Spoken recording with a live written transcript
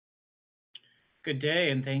Good day,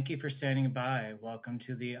 and thank you for standing by. Welcome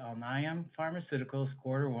to the Alnylam Pharmaceuticals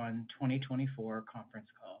Quarter 1 2024 conference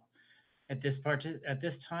call. At this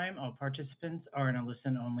time, all participants are in a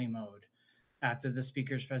listen-only mode. After the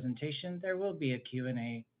speaker's presentation, there will be a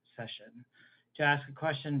Q&A session. To ask a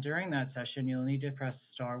question during that session, you'll need to press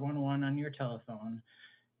star 11 on your telephone.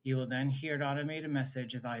 You will then hear an automated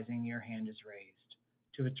message advising your hand is raised.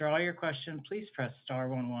 To withdraw your question, please press star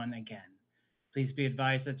 11 again. Please be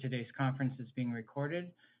advised that today's conference is being recorded,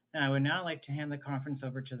 and I would now like to hand the conference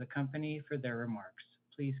over to the company for their remarks.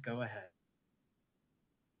 Please go ahead.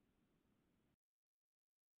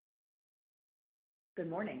 Good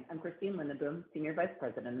morning. I'm Christine Lindenboom, Senior Vice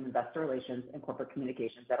President of Investor Relations and Corporate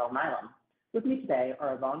Communications at Alnylam. With me today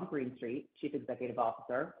are Yvonne Greenstreet, Chief Executive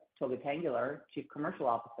Officer, Tolga Tanguler, Chief Commercial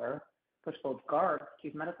Officer, Pushkal Garg,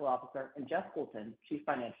 Chief Medical Officer, and Jeff Poulton, Chief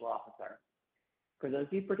Financial Officer. For those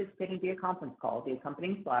of you participating via conference call, the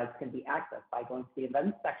accompanying slides can be accessed by going to the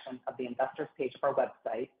Events section of the Investors page of our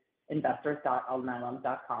website,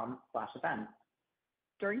 investors.alnylam.com/events.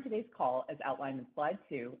 During today's call, as outlined in Slide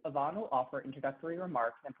 2, Yvonne will offer introductory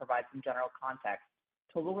remarks and provide some general context.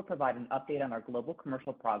 Tolga will provide an update on our global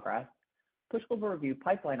commercial progress. Pushkal will review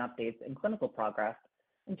pipeline updates and clinical progress,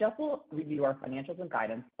 and Jeff will review our financials and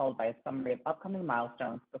guidance, followed by a summary of upcoming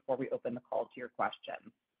milestones before we open the call to your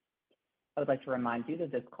questions. I would like to remind you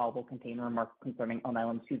that this call will contain remarks concerning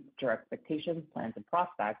Alnylam's future expectations, plans, and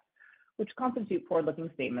prospects, which constitute forward-looking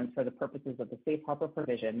statements for the purposes of the Safe Harbor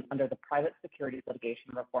provision under the Private Securities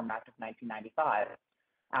Litigation Reform Act of 1995.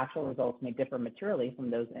 Actual results may differ materially from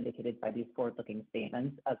those indicated by these forward-looking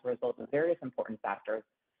statements as a result of various important factors,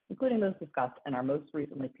 including those discussed in our most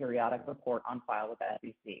recently periodic report on file with the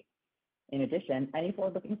SEC. In addition, any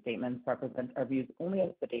forward-looking statements represent our views only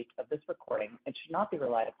as of the date of this recording and should not be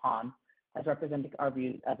relied upon as representing our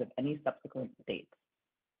views as of any subsequent date.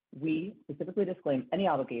 We specifically disclaim any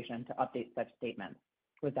obligation to update such statements.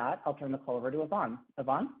 With that, I'll turn the call over to Yvonne.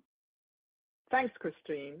 Yvonne? Thanks,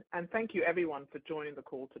 Christine, and thank you everyone for joining the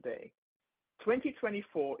call today.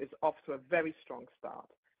 2024 is off to a very strong start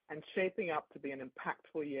and shaping up to be an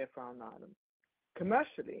impactful year for Alnylam.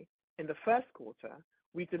 Commercially, in the first quarter,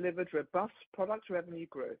 we delivered robust product revenue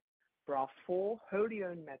growth for our 4 wholly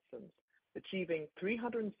owned medicines, achieving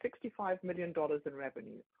 $365 million in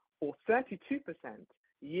revenue, or 32%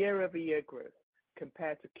 year-over-year growth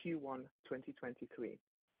compared to Q1 2023.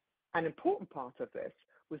 An important part of this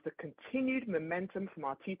was the continued momentum from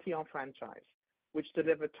our TTR franchise, which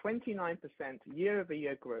delivered 29%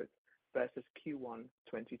 year-over-year growth versus Q1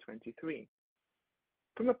 2023.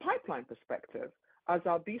 From a pipeline perspective, our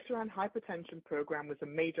zilebesiran hypertension program was a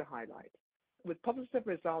major highlight, with positive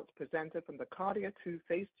results presented from the KARDIA-2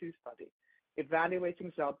 phase 2 study,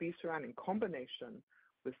 evaluating zilebesiran in combination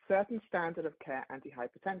with certain standard of care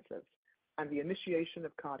antihypertensives and the initiation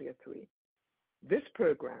of KARDIA-3. This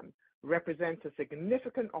program represents a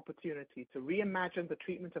significant opportunity to reimagine the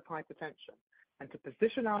treatment of hypertension and to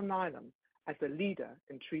position Alnylam as a leader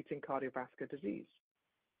in treating cardiovascular disease.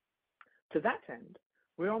 To that end,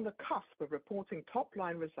 we're on the cusp of reporting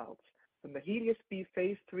top-line results from the HELIOS-B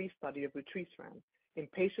phase 3 study of vutrisiran in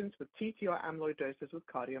patients with TTR amyloidosis with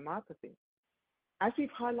cardiomyopathy. As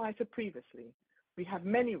we've highlighted previously, we have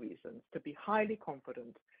many reasons to be highly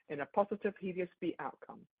confident in a positive HELIOS-B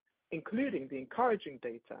outcome, including the encouraging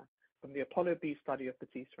data from the APOLLO-B study of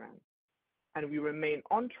patisiran, and we remain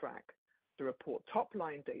on track to report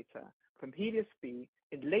top-line data from HELIOS-B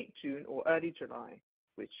in late June or early July,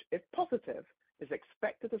 which, if positive, is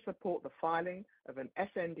expected to support the filing of an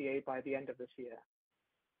sNDA by the end of this year.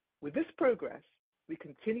 With this progress, we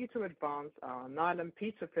continue to advance our Alnylam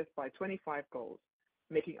P5x25 goals,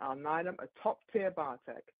 making Alnylam a top-tier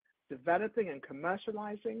biotech, developing and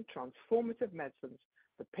commercializing transformative medicines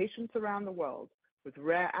for patients around the world with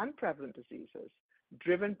rare and prevalent diseases,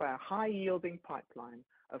 driven by a high-yielding pipeline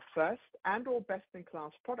of first and or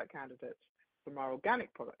best-in-class product candidates from our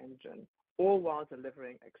organic product engine, all while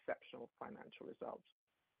delivering exceptional financial results.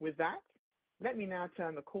 With that, let me now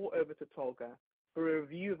turn the call over to Tolga for a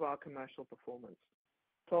review of our commercial performance.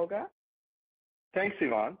 Tolga? Thanks,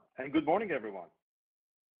 Yvonne, and good morning, everyone.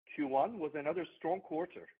 Q1 was another strong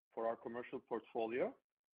quarter for our commercial portfolio,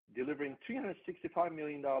 delivering $365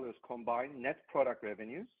 million combined net product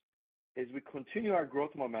revenues as we continue our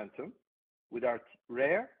growth momentum with our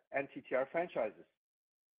rare and TTR franchises.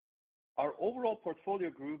 Our overall portfolio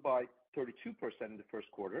grew by 32% in the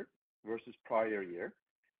first quarter versus prior year,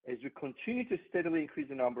 as we continue to steadily increase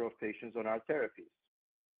the number of patients on our therapies.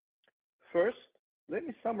 First, let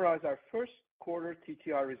me summarize our first quarter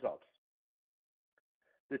TTR results.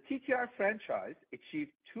 The TTR franchise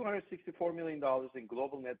achieved $264 million in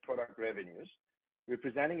global net product revenues,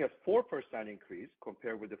 representing a 4% increase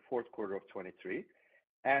compared with the fourth quarter of 2023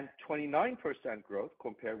 and 29% growth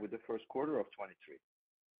compared with the first quarter of 2023.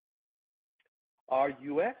 Our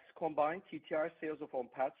U.S. combined TTR sales of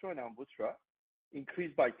Onpattro and Amvuttra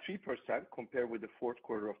increased by 3% compared with the fourth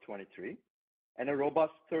quarter of 2023 and a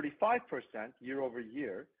robust 35%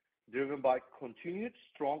 year-over-year, driven by continued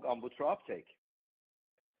strong Amvuttra uptake.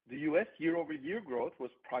 The U.S. year-over-year growth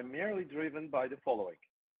was primarily driven by the following: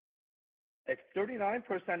 a 39%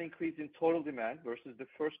 increase in total demand versus the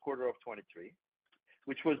first quarter of 2023,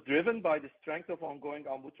 which was driven by the strength of ongoing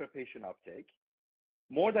Amvuttra patient uptake,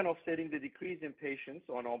 more than offsetting the decrease in patients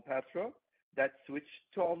on Onpattro that switched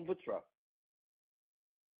to Amvuttra.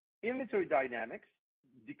 Inventory dynamics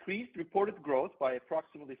decreased reported growth by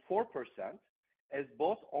approximately 4%, as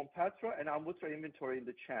both Onpattro and Amvuttra inventory in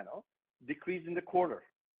the channel decreased in the quarter,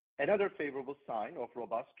 another favorable sign of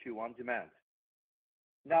robust Q1 demand.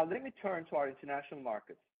 Now, let me turn to our international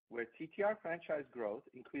markets, where TTR franchise growth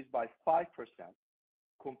increased by 5%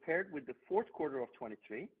 compared with the fourth quarter of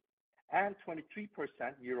 2023 and 23%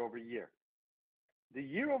 year-over-year. The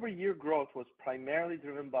year-over-year growth was primarily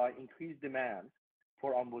driven by increased demand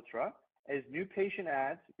for Amvuttra, as new patient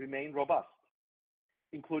adds remain robust,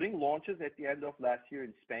 including launches at the end of last year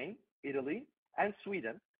in Spain, Italy, and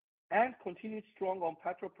Sweden, and continued strong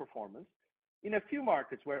Onpattro performance in a few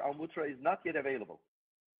markets where Amvuttra is not yet available.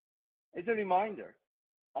 As a reminder,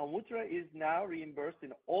 Amvuttra is now reimbursed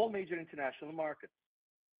in all major international markets.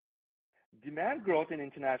 Demand growth in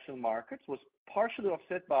international markets was partially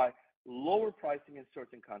offset by lower pricing in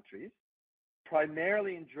certain countries,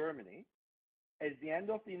 primarily in Germany, as the end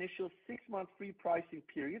of the initial 6-month free pricing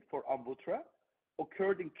period for Amvuttra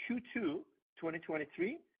occurred in Q2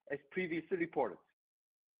 2023, as previously reported.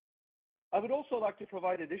 I would also like to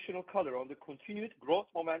provide additional color on the continued growth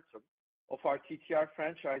momentum of our TTR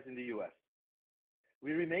franchise in the U.S.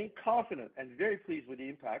 We remain confident and very pleased with the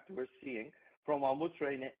impact we're seeing from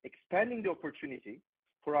Amvuttra in expanding the opportunity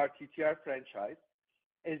for our TTR franchise,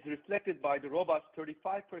 as reflected by the robust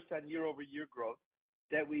 35% year-over-year growth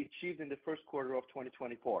that we achieved in the first quarter of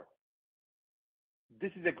 2024.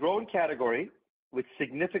 This is a growing category with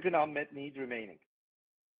significant unmet needs remaining.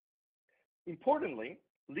 Importantly,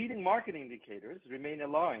 leading market indicators remain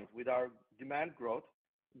aligned with our demand growth,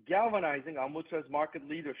 galvanizing Amvuttra's market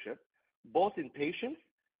leadership both in patients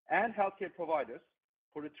and healthcare providers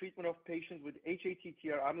for the treatment of patients with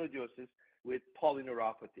hATTR amyloidosis with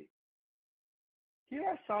polyneuropathy. Here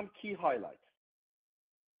are some key highlights.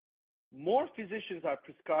 More physicians are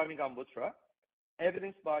prescribing Amvuttra,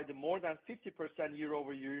 evidenced by the more than 50%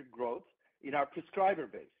 year-over-year growth in our prescriber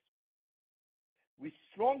base. We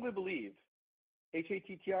strongly believe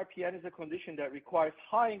hATTR-PN is a condition that requires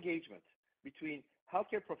high engagement between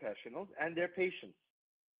healthcare professionals and their patients.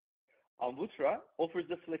 Amvuttra offers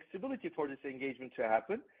the flexibility for this engagement to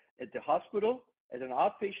happen at the hospital, at an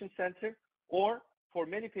outpatient center, or for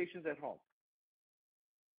many patients at home.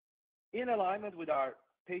 In alignment with our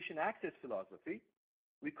patient access philosophy,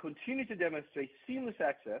 we continue to demonstrate seamless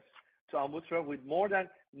access to Amvuttra, with more than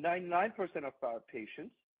 99% of our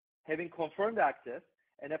patients having confirmed access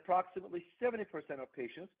and approximately 70% of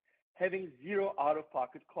patients having zero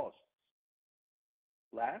out-of-pocket costs.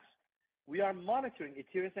 Last, we are monitoring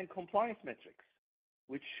adherence and compliance metrics,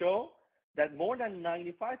 which show that more than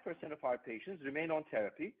 95% of our patients remain on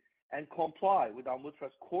therapy and comply with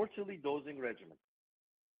Amvuttra's quarterly dosing regimen.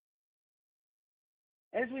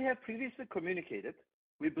 As we have previously communicated,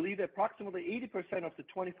 we believe approximately 80% of the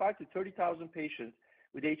 25,000 to 30,000 patients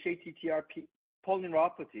with hATTR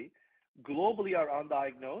polyneuropathy globally are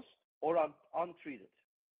undiagnosed or untreated,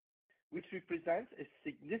 which represents a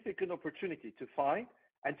significant opportunity to find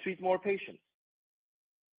and treat more patients.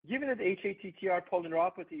 Given that hATTR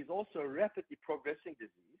polyneuropathy is also a rapidly progressing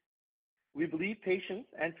disease, we believe patients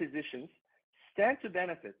and physicians stand to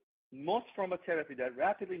benefit most from a therapy that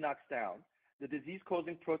rapidly knocks down the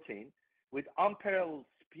disease-causing protein with unparalleled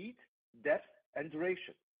speed, depth, and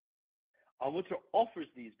duration. Amvuttra offers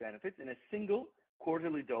these benefits in a single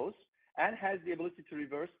quarterly dose and has the ability to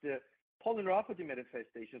reverse the polyneuropathy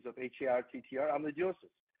manifestations of hATTR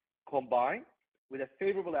amyloidosis, combined with a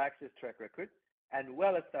favorable access track record and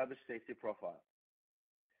well-established safety profile.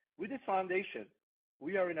 With this foundation,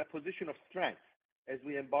 we are in a position of strength as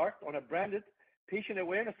we embark on a branded patient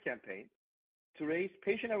awareness campaign to raise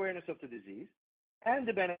patient awareness of the disease and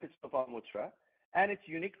the benefits of Amvuttra and its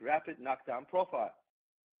unique rapid knockdown profile.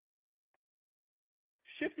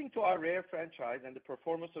 Shifting to our rare franchise and the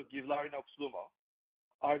performance of Givlaari and Oxlumo,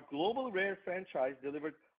 our global rare franchise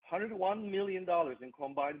delivered $101 million in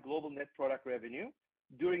combined global net product revenue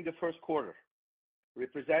during the first quarter,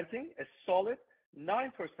 representing a solid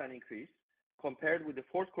 9% increase compared with the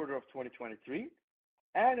fourth quarter of 2023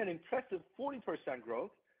 and an impressive 40%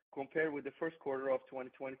 growth compared with the first quarter of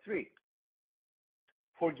 2023.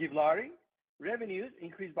 For GIVLAARI, revenues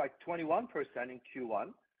increased by 21% in Q1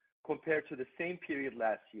 compared to the same period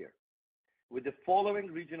last year, with the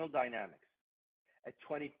following regional dynamics: a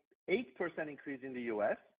 28% increase in the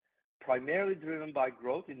U.S., primarily driven by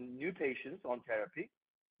growth in new patients on therapy,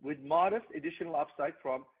 with modest additional upside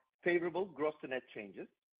from favorable gross-to-net changes.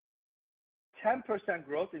 10%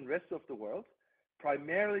 growth in the rest of the world,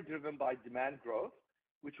 primarily driven by demand growth,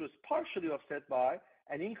 which was partially offset by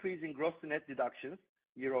an increase in gross-to-net deductions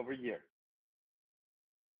year-over-year.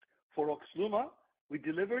 For OXLUMO, we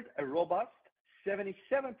delivered a robust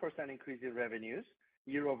 77% increase in revenues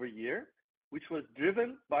year-over-year, which was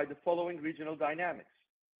driven by the following regional dynamics: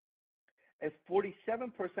 a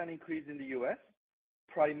 47% increase in the U.S.,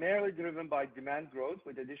 primarily driven by demand growth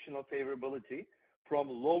with additional favorability from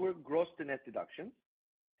lower gross-to-net deductions,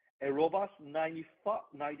 a robust 94%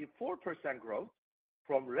 growth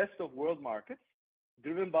from rest of world markets,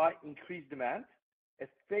 driven by increased demand, a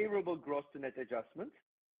favorable gross-to-net adjustment,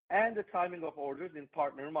 and the timing of orders in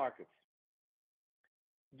partner markets.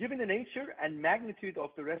 Given the nature and magnitude of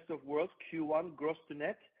the rest of world Q1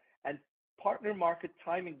 gross-to-net and partner market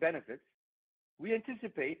timing benefits, we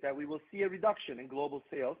anticipate that we will see a reduction in global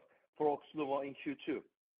sales for OXLUMO in Q2.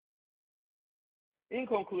 In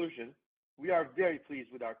conclusion, we are very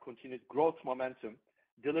pleased with our continued growth momentum,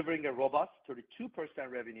 delivering a robust 32%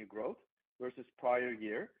 revenue growth versus prior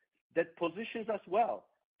year that positions us well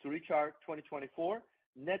to reach our 2024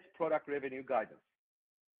 net product revenue guidance.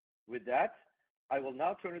 With that, I will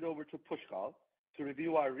now turn it over to Pushkal to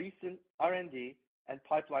review our recent R&D and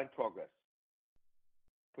pipeline progress.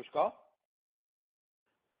 Pushkal?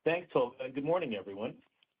 Thanks, Tolga, and good morning, everyone.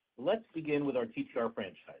 Let's begin with our TTR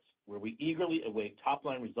franchise, where we eagerly await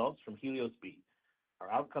top-line results from HELIOS-B,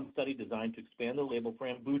 our outcome study designed to expand the label for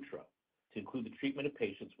AMVUTTRA to include the treatment of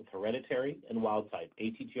patients with hereditary and wild-type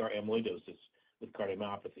ATTR amyloidosis with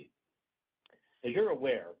cardiomyopathy. As you're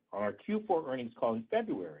aware, on our Q4 earnings call in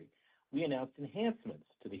February, we announced enhancements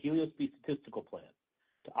to the HELIOS-B statistical plan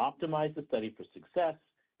to optimize the study for success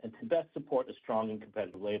and to best support a strong and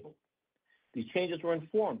competitive label. These changes were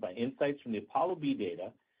informed by insights from the APOLLO-B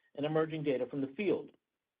data and emerging data from the field.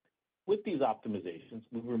 With these optimizations,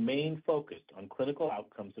 we remain focused on clinical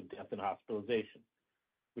outcomes of death and hospitalization,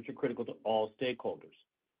 which are critical to all stakeholders,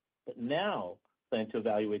 but now plan to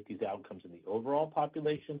evaluate these outcomes in the overall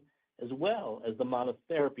population as well as the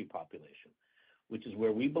monotherapy population, which is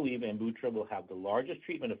where we believe AMVUTTRA will have the largest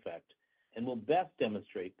treatment effect and will best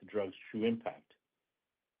demonstrate the drug's true impact.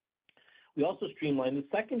 We also streamlined the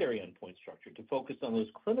secondary endpoint structure to focus on those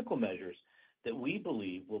clinical measures that we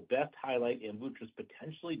believe will best highlight AMVUTTRA's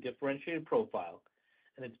potentially differentiated profile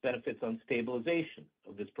and its benefits on stabilization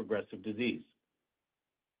of this progressive disease.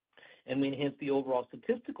 And we enhanced the overall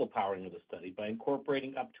statistical powering of the study by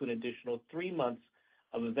incorporating up to an additional 3 months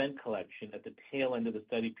of event collection at the tail end of the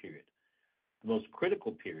study period, the most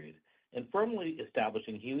critical period, and firmly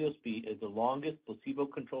establishing HELIOS-B as the longest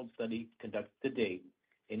placebo-controlled study conducted to date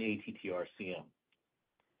in ATTR-CM.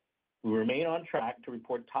 We remain on track to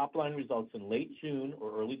report top-line results in late June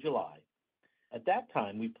or early July. At that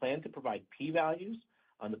time, we plan to provide p-values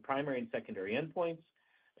on the primary and secondary endpoints,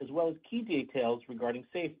 as well as key details regarding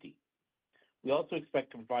safety. We also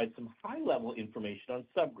expect to provide some high-level information on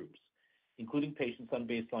subgroups, including patients on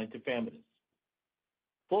baseline tafamidis.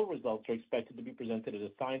 Full results are expected to be presented at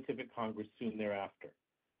a scientific congress soon thereafter.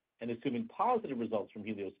 And assuming positive results from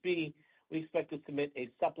HELIOS-B, we expect to submit a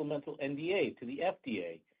supplemental NDA to the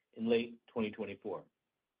FDA in late 2024.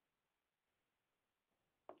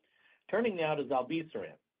 Turning now to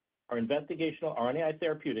zilebesiran, our investigational RNAi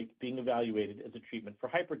therapeutic being evaluated as a treatment for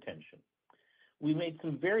hypertension. We made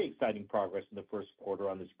some very exciting progress in the first quarter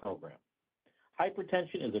on this program.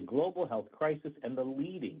 Hypertension is a global health crisis and the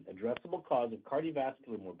leading addressable cause of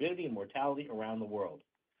cardiovascular morbidity and mortality around the world.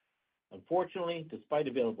 Unfortunately, despite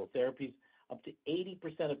available therapies, up to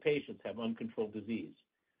 80% of patients have uncontrolled disease.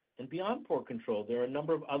 And beyond poor control, there are a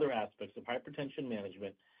number of other aspects of hypertension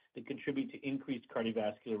management that contribute to increased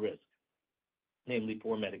cardiovascular risk, namely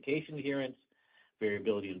poor medication adherence,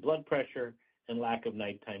 variability in blood pressure, and lack of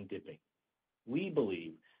nighttime dipping. We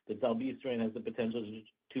believe that zilebesiran has the potential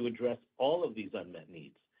to address all of these unmet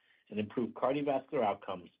needs and improve cardiovascular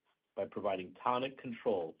outcomes by providing tonic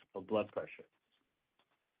control of blood pressure.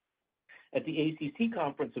 At the ACC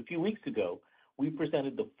conference a few weeks ago, we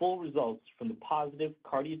presented the full results from the positive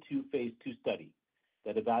KARDIA-2 phase 2 study,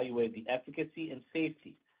 that evaluated the efficacy and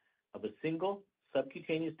safety of a single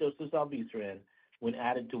subcutaneous dose of zilebesiran when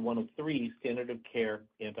added to one of 3 standard of care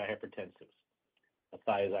antihypertensives: a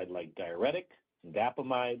thiazide-like diuretic,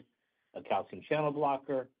 indapamide, a calcium channel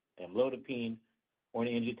blocker, amlodipine, or an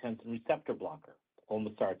angiotensin receptor blocker,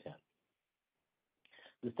 olmesartan.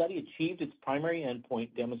 The study achieved its primary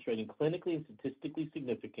endpoint, demonstrating clinically and statistically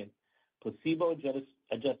significant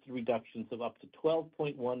placebo-adjusted reductions of up to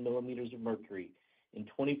 12.1 millimeters of mercury in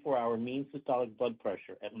 24-hour mean systolic blood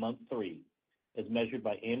pressure at month 3, as measured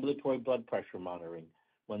by ambulatory blood pressure monitoring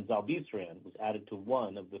when zilebesiran was added to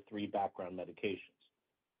one of the 3 background medications.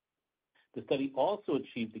 The study also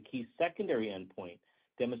achieved the key secondary endpoint,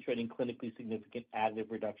 demonstrating clinically significant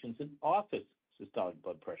additive reductions in office systolic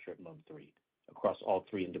blood pressure at month 3 across all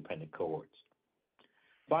 3 independent cohorts.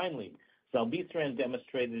 Finally, zilebesiran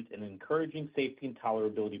demonstrated an encouraging safety and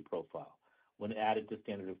tolerability profile when added to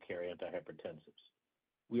standard of care antihypertensives.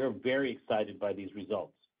 We are very excited by these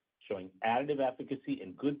results, showing additive efficacy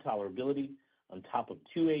and good tolerability on top of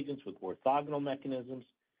 2 agents with orthogonal mechanisms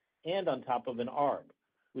and on top of an ARB,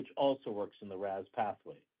 which also works in the RAS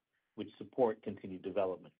pathway, which support continued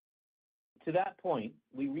development. To that point,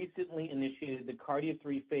 we recently initiated the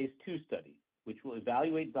KARDIA-3 phase 2 study, which will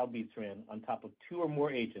evaluate zilebesiran on top of 2 or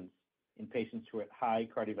more agents in patients who are at high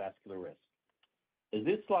cardiovascular risk. As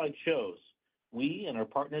this slide shows, we and our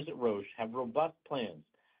partners at Roche have robust plans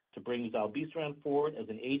to bring zilebesiran forward as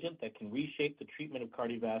an agent that can reshape the treatment of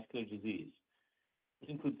cardiovascular disease. This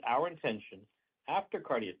includes our intention, after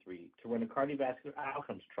KARDIA-3, to run a cardiovascular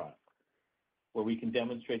outcomes trial, where we can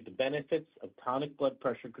demonstrate the benefits of tonic blood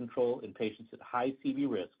pressure control in patients at high CV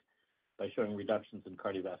risk by showing reductions in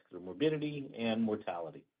cardiovascular morbidity and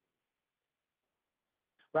mortality.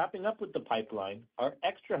 Wrapping up with the pipeline, our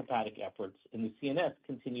extrahepatic efforts in the CNS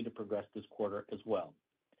continue to progress this quarter as well.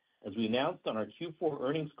 As we announced on our Q4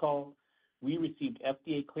 earnings call, we received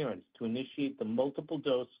FDA clearance to initiate the multiple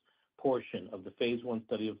dose portion of the phase 1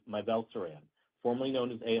 study of mivelsiran, formerly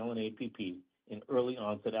known as ALN-APP, in early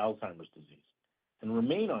onset Alzheimer's disease, and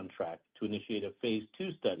remain on track to initiate a phase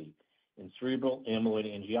 2 study in cerebral amyloid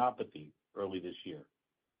angiopathy early this year.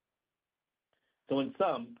 So in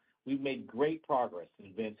sum, we've made great progress in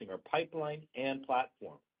advancing our pipeline and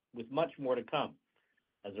platform, with much more to come.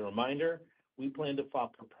 As a reminder, we plan to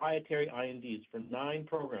file proprietary INDs for 9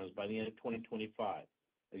 programs by the end of 2025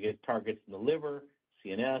 against targets in the liver,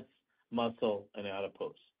 CNS, muscle, and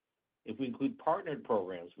adipose. If we include partnered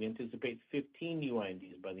programs, we anticipate 15 new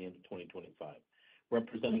INDs by the end of 2025,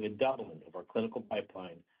 representing a doubling of our clinical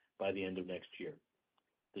pipeline by the end of next year.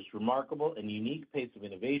 This remarkable and unique pace of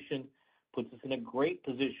innovation puts us in a great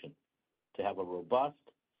position to have a robust,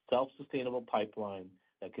 self-sustainable pipeline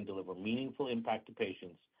that can deliver meaningful impact to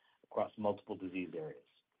patients across multiple disease areas.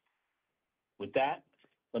 With that,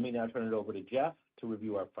 let me now turn it over to Jeff to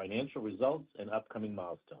review our financial results and upcoming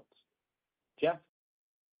milestones. Jeff?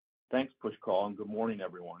 Thanks, Pushkal, and good morning,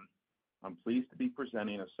 everyone. I'm pleased to be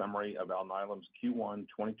presenting a summary of Alnylam's Q1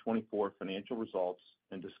 2024 financial results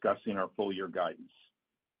and discussing our full-year guidance.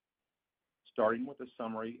 Starting with a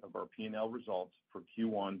summary of our P&L results for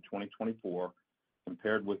Q1 2024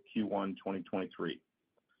 compared with Q1 2023.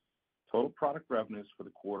 Total product revenues for the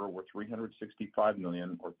quarter were $365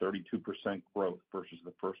 million, or 32% growth versus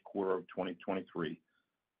the first quarter of 2023,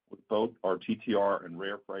 with both our TTR and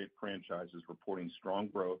rare franchises reporting strong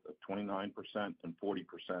growth of 29% and 40%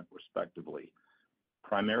 respectively,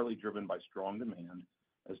 primarily driven by strong demand,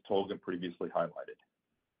 as Tolga previously highlighted.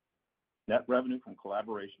 Net revenue from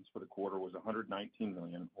collaborations for the quarter was $119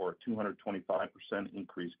 million, or a 225%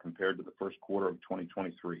 increase compared to the first quarter of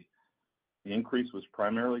 2023. The increase was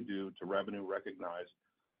primarily due to revenue recognized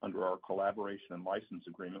under our collaboration and license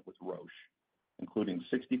agreement with Roche, including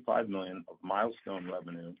 $65 million of milestone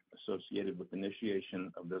revenue associated with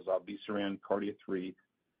initiation of the zilebesiran KARDIA-3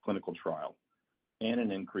 clinical trial, and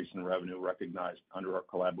an increase in revenue recognized under our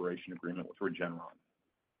collaboration agreement with Regeneron.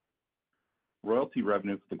 Royalty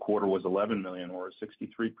revenue for the quarter was $11 million, or a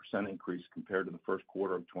 63% increase compared to the first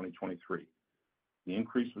quarter of 2023. The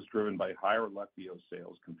increase was driven by higher Leqvio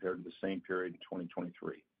sales compared to the same period in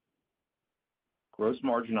 2023. Gross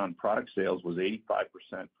margin on product sales was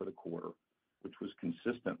 85% for the quarter, which was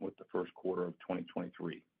consistent with the first quarter of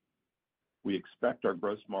 2023. We expect our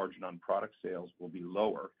gross margin on product sales will be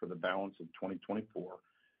lower for the balance of 2024,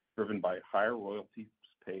 driven by higher royalties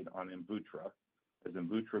paid on Amvuttra, as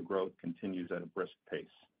Amvuttra growth continues at a brisk pace.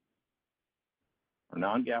 Our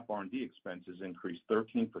non-GAAP R&D expenses increased 13%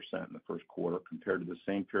 in the first quarter compared to the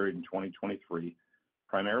same period in 2023,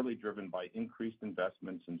 primarily driven by increased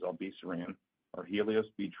investments in zilebesiran, our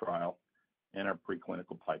HELIOS-B trial, and our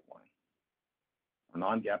preclinical pipeline. Our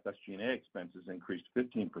non-GAAP SG&A expenses increased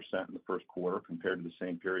 15% in the first quarter compared to the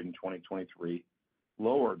same period in 2023,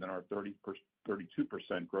 lower than our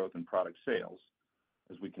 32% growth in product sales,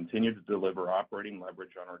 as we continue to deliver operating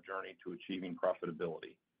leverage on our journey to achieving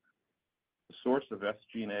profitability. The source of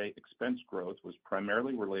SG&A expense growth was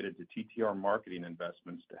primarily related to TTR marketing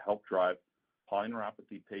investments to help drive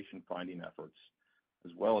polyneuropathy patient-finding efforts,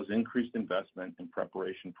 as well as increased investment in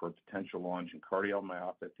preparation for a potential launch in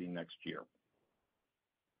cardiomyopathy next year.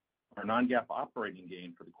 Our non-GAAP operating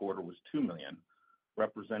gain for the quarter was $2 million,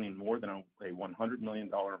 representing more than a $100 million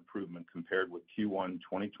improvement compared with Q1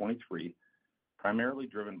 2023, primarily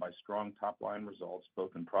driven by strong top-line results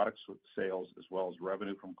both in product sales as well as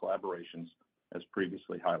revenue from collaborations, as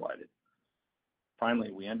previously highlighted.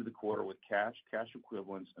 Finally, we ended the quarter with cash, cash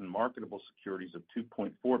equivalents, and marketable securities of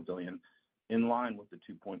 $2.4 billion, in line with the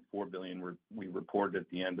 $2.4 billion we reported at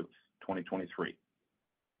the end of 2023.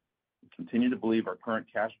 We continue to believe our current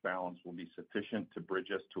cash balance will be sufficient to bridge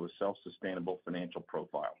us to a self-sustainable financial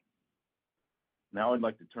profile. Now I'd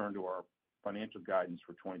like to turn to our financial guidance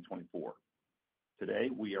for 2024. Today,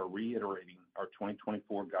 we are reiterating our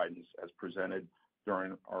 2024 guidance as presented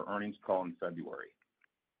during our earnings call in February.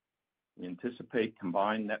 We anticipate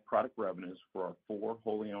combined net product revenues for our 4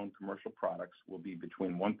 wholly owned commercial products will be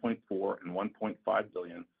between $1.4 and $1.5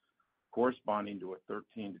 billion, corresponding to a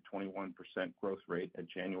 13%-21% growth rate at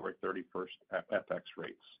January 31st FX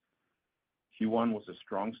rates. Q1 was a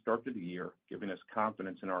strong start to the year, giving us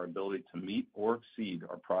confidence in our ability to meet or exceed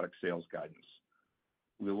our product sales guidance.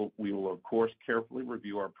 We will, of course, carefully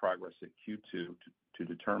review our progress at Q2 to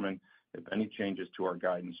determine if any changes to our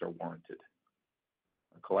guidance are warranted.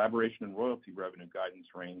 Our collaboration and royalty revenue guidance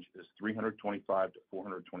range is $325 to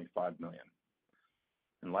 $425 million.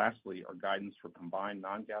 And lastly, our guidance for combined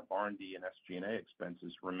non-GAAP R&D and SG&A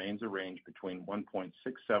expenses remains a range between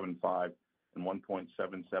 $1.675 and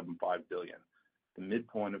 $1.775 billion, the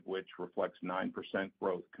midpoint of which reflects 9%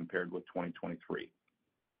 growth compared with 2023.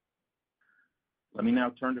 Let me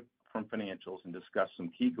now turn from financials and discuss some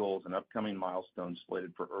key goals and upcoming milestones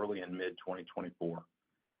slated for early and mid-2024.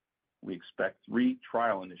 We expect 3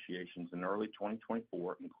 trial initiations in early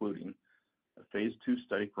 2024, including a phase 2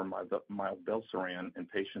 study for mivelsiran in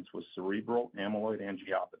patients with cerebral amyloid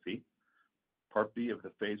angiopathy, Part B of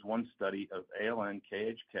the phase 1 study of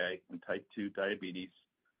ALN-KHK in type 2 diabetes,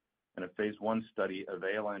 and a phase 1 study of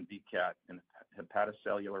ALN-BCAT in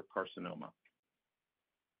hepatocellular carcinoma.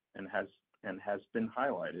 And has been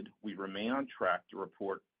highlighted, we remain on track to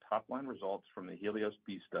report top-line results from the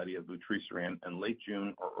HELIOS-B study of vutrisiran in late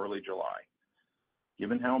June or early July.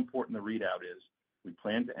 Given how important the readout is, we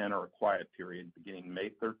plan to enter a quiet period beginning May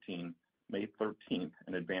 13th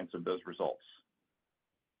in advance of those results.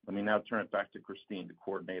 Let me now turn it back to Christine to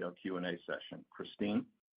coordinate our Q&A session. Christine?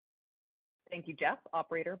 Thank you, Jeff.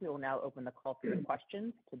 Operator, we will now open the call for your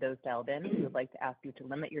questions. To those dialed in, we would like to ask you to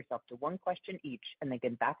limit yourself to 1 question each and then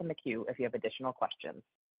get back in the queue if you have additional questions.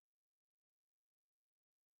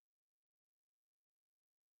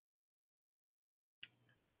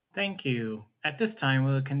 Thank you. At this time,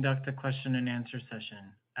 we will conduct a question-and-answer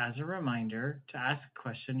session. As a reminder, to ask a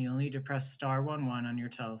question, you'll need to press star 11 on your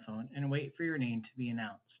telephone and wait for your name to be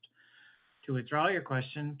announced. To withdraw your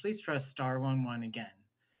question, please press star 11 again.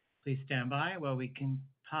 Please stand by while we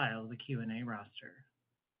compile the Q&A roster.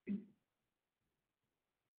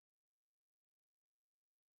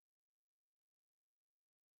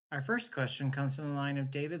 Our first question comes from the line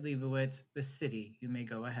of David Lebowitz with Citi. You may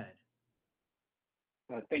go ahead.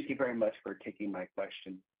 Thank you very much for taking my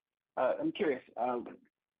question. I'm curious,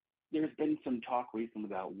 there's been some talk recently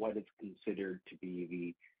about what is considered to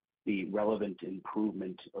be the relevant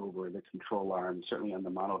improvement over the control arm, certainly on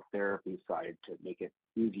the monotherapy side, to make it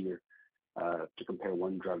easier to compare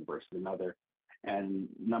one drug versus another. And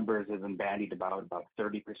numbers have been bandied about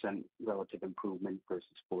 30% relative improvement versus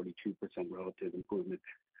 42% relative improvement.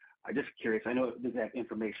 I'm just curious, I know that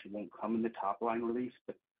information won't come in the top-line release,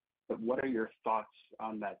 but what are your thoughts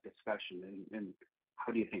on that discussion, and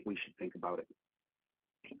how do you think we should think about it?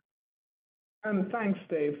 Thanks,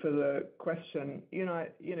 Dave, for the question.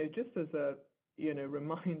 Just as a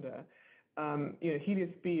reminder,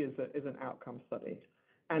 HELIOS-B is an outcome study,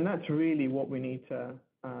 and that's really what we need to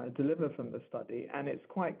deliver from the study. And it's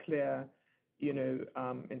quite clear,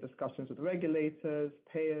 in discussions with regulators,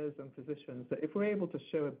 payers, and physicians, that if we're able to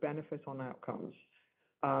show a benefit on outcomes,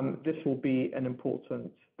 this will be an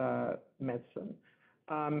important medicine.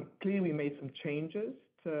 Clearly, we made some changes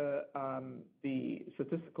to the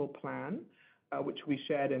statistical plan, which we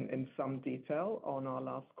shared in some detail on our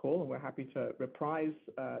last call, and we're happy to reprise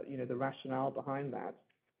the rationale behind that.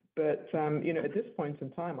 But at this point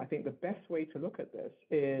in time, I think the best way to look at this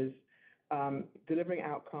is delivering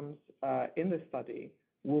outcomes in this study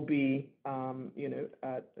will be,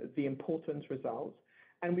 the important results.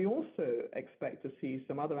 And we also expect to see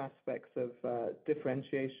some other aspects of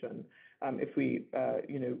differentiation if we,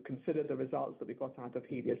 consider the results that we got out of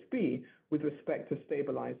HELIOS-B with respect to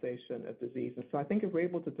stabilization of disease. And so I think if we're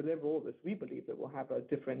able to deliver all this, we believe that we'll have a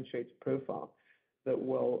differentiated profile that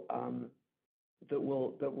will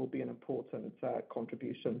be an important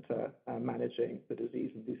contribution to managing the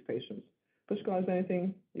disease in these patients. Pushkal, is there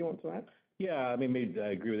anything you want to add? Yeah, I mean, maybe I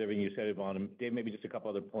agree with everything you said, Yvonne. And Dave, maybe just a couple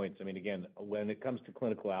other points. I mean, again, when it comes to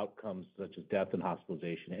clinical outcomes such as death and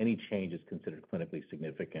hospitalization, any change is considered clinically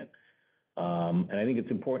significant. And I think it's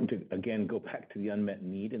important to, again, go back to the unmet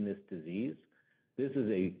need in this disease. This is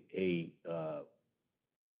a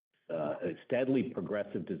steadily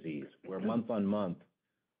progressive disease where month on month,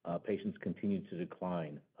 patients continue to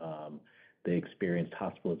decline. They experienced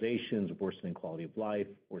hospitalizations, worsening quality of life,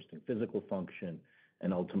 worsening physical function,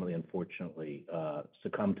 and ultimately, unfortunately,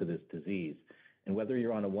 succumb to this disease. And whether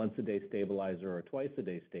you're on a once-a-day stabilizer or a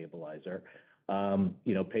twice-a-day stabilizer,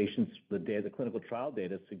 patients, the clinical trial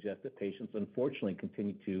data suggest that patients, unfortunately,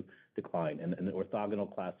 continue to decline, and the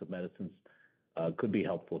orthogonal class of medicines could be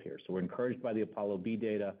helpful here. So we're encouraged by the Apollo-B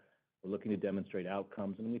data. We're looking to demonstrate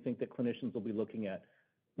outcomes, and we think that clinicians will be looking at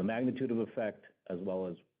the magnitude of effect as well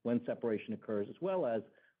as when separation occurs, as well as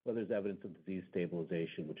whether there's evidence of disease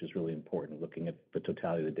stabilization, which is really important, looking at the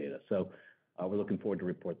totality of the data. So we're looking forward to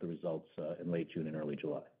report the results in late June and early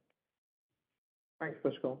July. Thanks,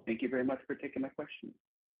 Pushkal. Thank you very much for taking my question.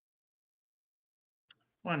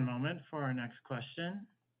 One moment for our next question.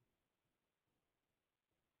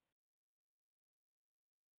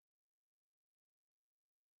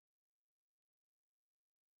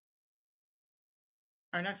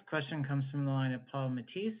 Our next question comes from the line of Paul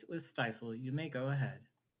Matteis with Stifel. You may go ahead.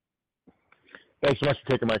 Thanks so much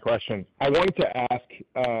for taking my question. I wanted to ask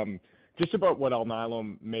just about what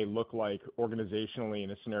Alnylam may look like organizationally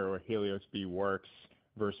in a scenario where HELIOS-B works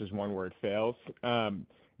versus one where it fails.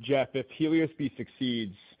 Jeff, if HELIOS-B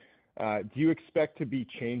succeeds, do you expect to be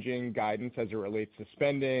changing guidance as it relates to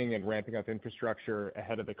spending and ramping up infrastructure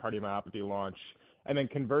ahead of the cardiomyopathy launch? And then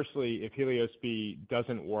conversely, if HELIOS-B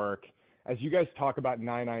doesn't work, as you guys talk about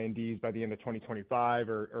 9 INDs by the end of 2025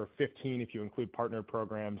 or 15 if you include partner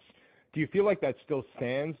programs, do you feel like that still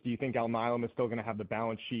stands? Do you think Alnylam is still going to have the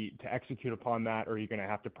balance sheet to execute upon that, or are you going to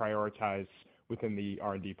have to prioritize within the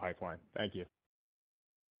R&D pipeline? Thank you.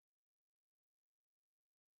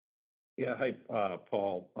 Yeah, hi,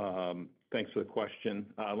 Paul. Thanks for the question.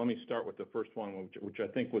 Let me start with the first one, which I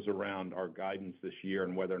think was around our guidance this year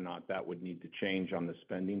and whether or not that would need to change on the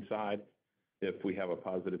spending side if we have a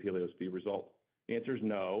positive HELIOS-B result. The answer is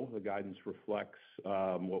no. The guidance reflects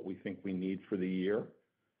what we think we need for the year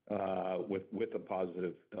with a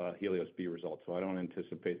positive HELIOS-B result. So I don't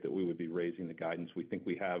anticipate that we would be raising the guidance. We think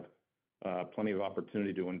we have plenty of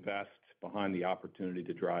opportunity to invest behind the opportunity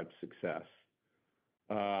to drive success.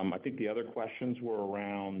 I think the other questions were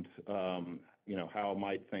around, how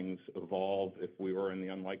might things evolve if we were in the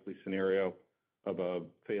unlikely scenario of a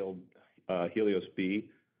failed HELIOS-B.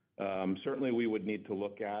 Certainly, we would need to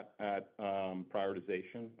look at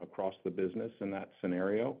prioritization across the business in that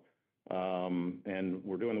scenario. And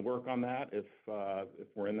we're doing the work on that. If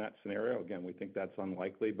we're in that scenario, again, we think that's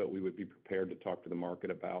unlikely, but we would be prepared to talk to the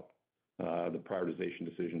market about the prioritization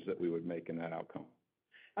decisions that we would make in that outcome.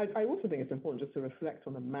 I also think it's important just to reflect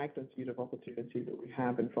on the magnitude of opportunity that we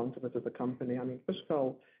have in front of us as a company. I mean,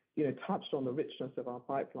 Pushkal, touched on the richness of our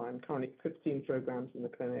pipeline. Currently, 15 programs in the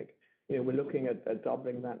clinic. We're looking at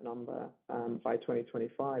doubling that number by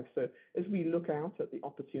 2025. So as we look out at the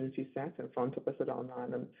opportunity set in front of us at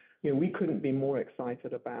Alnylam, we couldn't be more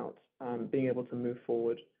excited about being able to move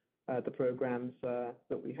forward the programs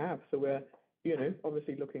that we have. So we're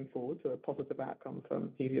obviously looking forward to a positive outcome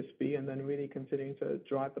from HELIOS-B and then really continuing to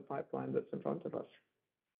drive the pipeline that's in front of us.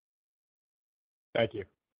 Thank you.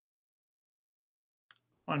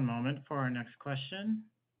 One moment for our next question.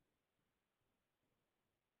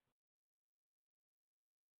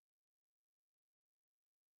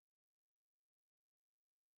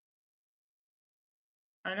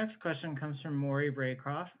 Our next question comes from Maury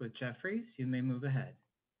Raycroft with Jefferies. You may move ahead.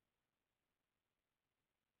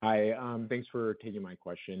 Hi, thanks for taking my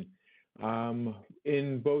question.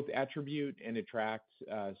 In both ATTRibute and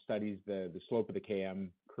ATTR-ACT studies, the slope of the KM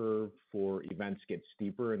curve for events gets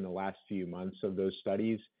steeper in the last few months of those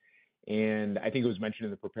studies. And I think it was mentioned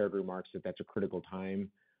in the prepared remarks that that's a critical time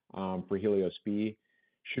for HELIOS-B.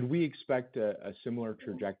 Should we expect a similar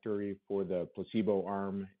trajectory for the placebo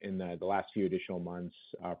arm in the last few additional months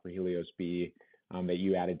for HELIOS-B that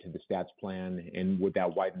you added to the stats plan? And would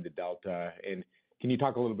that widen the delta? And can you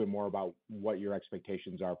talk a little bit more about what your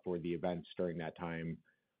expectations are for the events during that time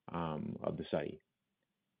of the study?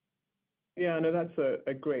 Yeah, no, that's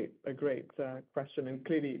a great question. And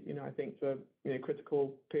clearly, I think the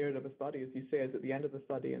critical period of a study, as you say, is at the end of the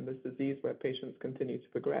study in this disease where patients continue to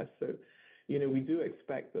progress. So, we do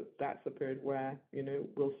expect that that's a period where,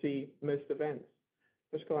 we'll see most events.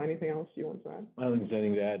 Pushkal, anything else you want to add? I don't think there's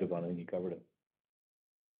anything to add, Yvonne. I think you covered it.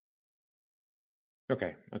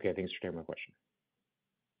 Okay, thanks for taking my question.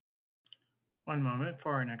 One moment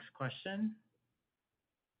for our next question.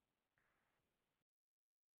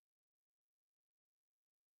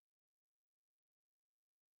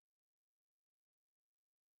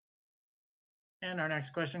 And our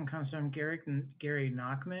next question comes from Gary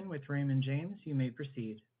Nachman with Raymond James. You may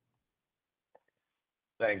proceed.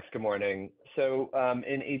 Thanks. Good morning. So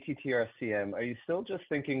in ATTR-CM, are you still just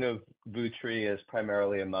thinking of Vutri as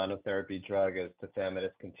primarily a monotherapy drug as tafamidis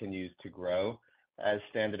continues to grow as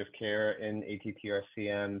standard of care in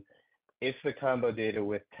ATTR-CM? If the combo data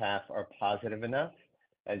with TAF are positive enough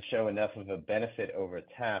and show enough of a benefit over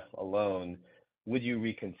TAF alone, would you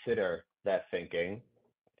reconsider that thinking?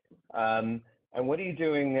 And what are you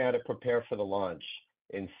doing now to prepare for the launch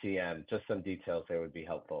in CM? Just some details there would be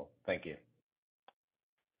helpful. Thank you.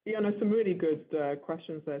 Yeah, no, some really good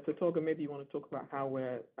questions there. So, Tolga, maybe you want to talk about how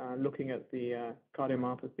we're looking at the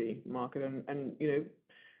cardiomyopathy market and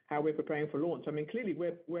how we're preparing for launch. I mean, clearly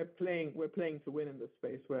we're playing to win in this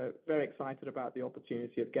space. We're very excited about the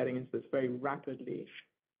opportunity of getting into this very rapidly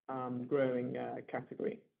growing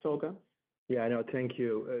category. Tolga? Yeah, no, thank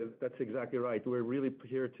you. That's exactly right. We're really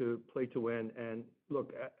here to play to win. And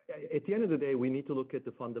look, at the end of the day, we need to look at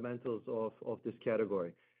the fundamentals of this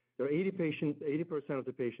category. There are 80% of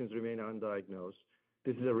the patients remain undiagnosed.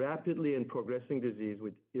 This is a rapidly and progressing disease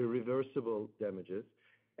with irreversible damages.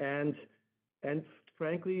 And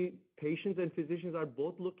frankly, patients and physicians are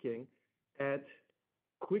both looking at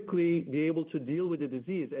quickly be able to deal with the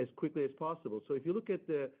disease as quickly as possible. So if you look at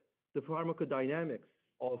the pharmacodynamics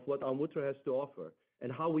of what Amvuttra has to offer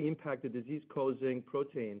and how we impact the disease-causing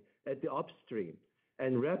protein at the upstream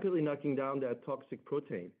and rapidly knocking down that toxic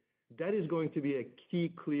protein, that is going to be a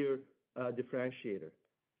key, clear differentiator.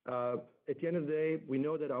 At the end of the day, we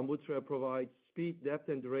know that Amvuttra provides speed, depth,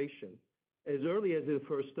 and duration as early as the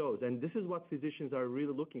first dose, and this is what physicians are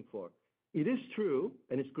really looking for. It is true,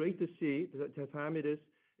 and it's great to see that tafamidis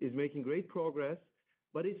is making great progress,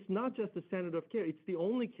 but it's not just the standard of care, it's the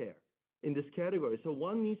only care in this category. So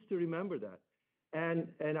one needs to remember that.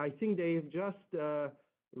 And I think they've just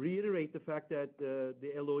reiterate the fact that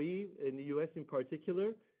the LOE in the US in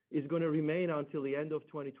particular is going to remain until the end of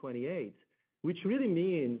 2028, which really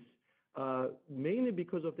means mainly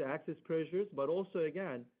because of the access pressures, but also,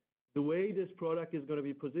 again, the way this product is going to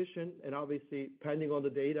be positioned, and obviously, depending on the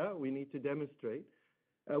data, we need to demonstrate.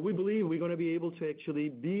 We believe we're going to be able to actually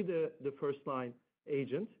be the first-line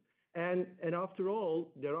agent. And after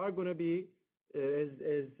all, there are going to be, as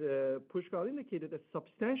Pushkal indicated, a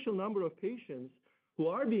substantial number of patients who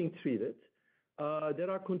are being treated that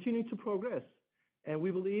are continuing to progress. And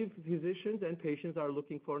we believe physicians and patients are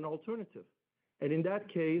looking for an alternative. And in that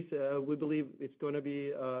case, we believe it's going to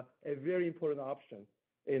be a very important option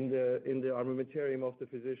in the armamentarium of the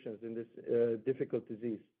physicians in this difficult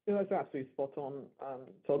disease. Yeah, that's absolutely spot on,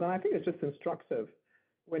 Todd. And I think it's just instructive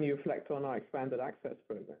when you reflect on our expanded access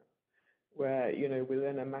program, where,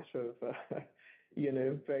 within a matter of,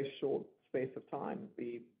 very short space of time,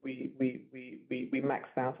 we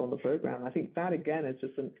maxed out on the program. I think that, again, is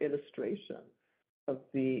just an illustration of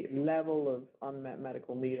the level of unmet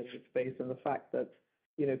medical need in this space and the fact that,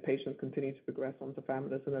 patients continue to progress on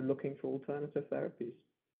tafamidis and are looking for alternative therapies.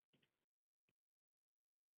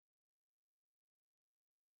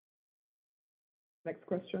 Next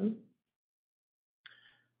question.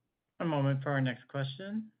 A moment for our next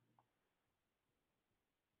question.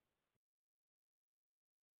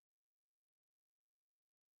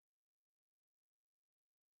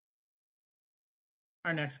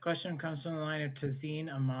 Our next question comes from the line of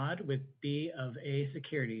Tazeen Ahmad with BofA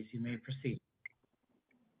Securities. You may proceed.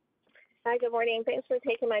 Hi, good morning. Thanks for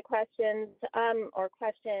taking my questions or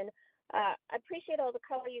question. I appreciate all the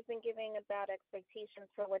color you've been giving about expectations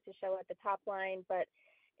for what to show at the top line, but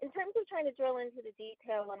in terms of trying to drill into the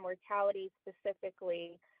detail on mortality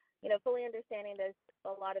specifically, fully understanding there's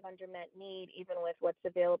a lot of unmet need even with what's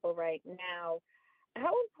available right now,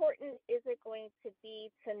 how important is it going to be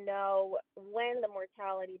to know when the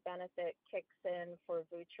mortality benefit kicks in for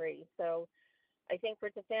Vutri? So I think for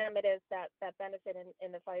tafamidis, that benefit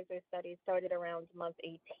in the Pfizer study started around month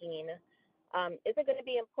 18. Is it going to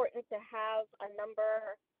be important to have a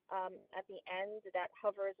number at the end that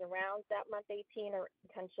hovers around that month 18, or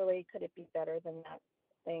potentially could it be better than that?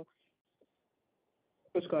 Thanks.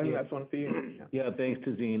 Pushkal, that's one for you. Yeah, thanks,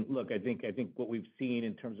 Tazeen. Look, I think what we've seen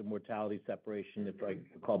in terms of mortality separation, if I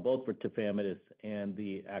recall, both for tafamidis and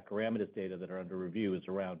the acoramidis data that are under review, is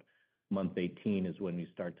around month 18 is when we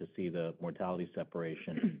start to see the mortality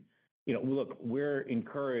separation. Look, we're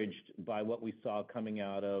encouraged by what we saw coming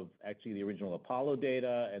out of actually the original Apollo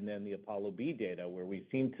data and then the Apollo B data, where we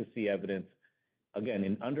seem to see evidence, again,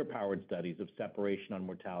 in underpowered studies of separation on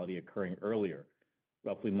mortality occurring earlier,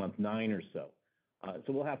 roughly month 9 or so.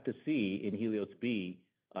 So we'll have to see in Helios B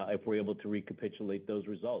if we're able to recapitulate those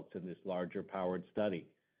results in this larger powered study.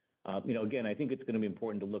 Again, I think it's going to be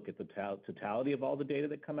important to look at the totality of all the data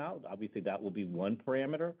that come out. Obviously, that will be one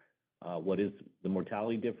parameter. What is the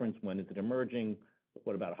mortality difference? When is it emerging?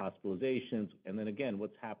 What about hospitalizations? And then again,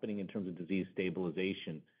 what's happening in terms of disease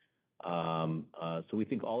stabilization? So we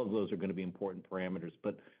think all of those are going to be important parameters.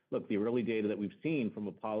 But look, the early data that we've seen from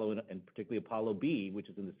Apollo and particularly Apollo B, which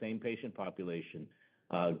is in the same patient population,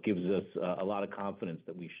 gives us a lot of confidence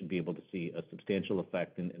that we should be able to see a substantial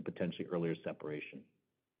effect in potentially earlier separation.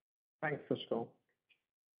 Thanks, Pushkal.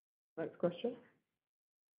 Next question.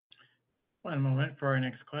 One moment for our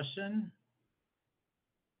next question.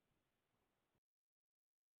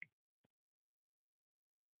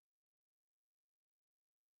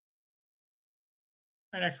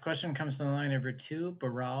 Our next question comes from the line of Ritu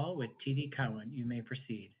Baral with TD Cowen. You may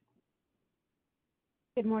proceed.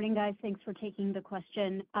 Good morning, guys. Thanks for taking the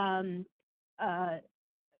question.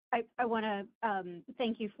 I want to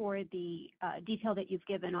thank you for the detail that you've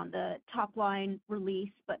given on the top-line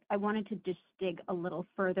release, but I wanted to just dig a little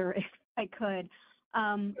further if I could.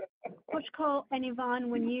 Pushkal and Yvonne,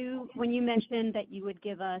 when you mentioned that you would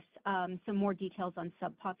give us some more details on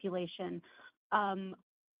subpopulation,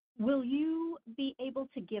 will you be able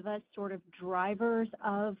to give us sort of drivers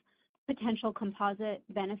of potential composite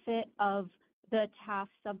benefit of the TAF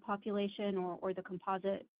subpopulation or the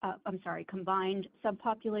combined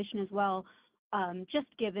subpopulation as well, just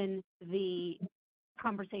given the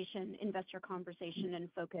investor conversation and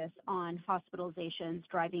focus on hospitalizations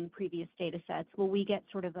driving previous data sets? Will we get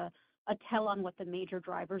sort of a tell on what the major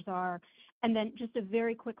drivers are? And then just a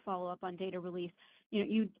very quick follow-up on data release.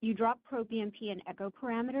 You dropped proBNP and echo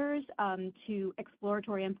parameters to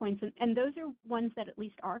exploratory endpoints, and those are ones that at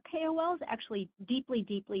least our KOLs actually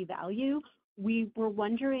deeply value. We were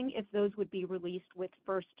wondering if those would be released with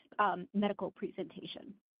first medical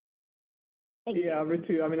presentation. Thank you. Yeah,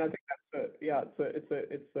 Ritu. I mean, I think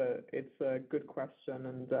it's a good question,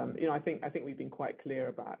 and I think we've been quite clear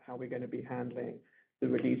about how we're going to be handling the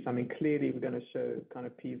release. I mean, clearly we're going to show kind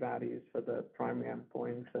of p-values for the primary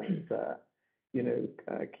endpoints and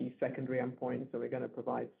key secondary endpoints. So we're going to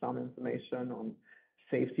provide some information on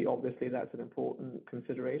safety. Obviously, that's an important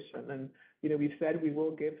consideration, and we've said we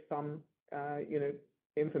will give some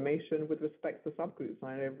information with respect to subgroups.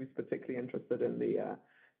 I know everybody's particularly interested in the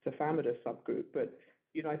tafamidis subgroup, but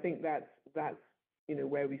I think that's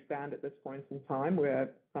where we stand at this point in time. We're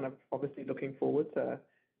kind of obviously looking forward to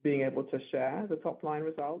being able to share the top line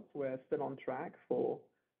results. We're still on track for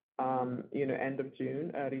end of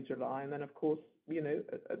June, early July, and then of course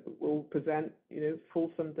we'll present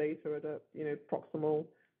fulsome data at a proximal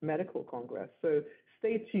medical congress. So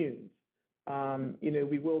stay tuned.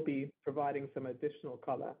 We will be providing some additional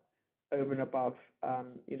color over and above,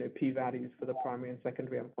 p-values for the primary and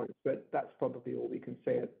secondary endpoints, but that's probably all we can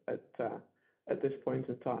say at this point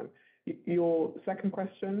in time. Your second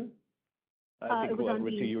question? I think,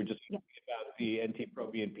 Ritu, you were just talking about the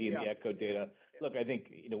NT-proBNP and the echo data. Look, I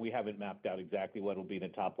think we haven't mapped out exactly what will be in the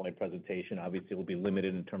top-line presentation. Obviously, it will be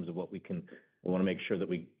limited in terms of what we want to make sure that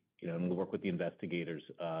we we'll work with the investigators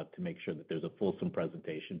to make sure that there's a fulsome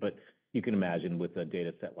presentation. But you can imagine with a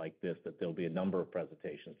data set like this that there'll be a number of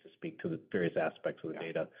presentations to speak to the various aspects of the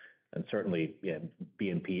data. And certainly,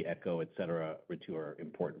 BNP, echo, et cetera, Ritu, are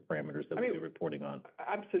important parameters that we'll be reporting on.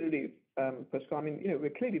 Absolutely, Pushkal. I mean, we're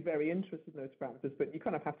clearly very interested in those parameters, but you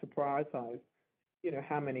kind of have to prioritize,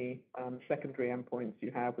 how many secondary endpoints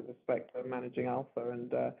you have with respect to managing alpha.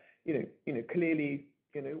 And, clearly,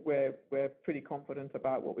 we're pretty confident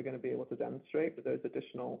about what we're going to be able to demonstrate with those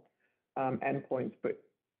additional endpoints. But,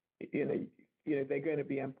 they're going to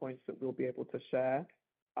be endpoints that we'll be able to share.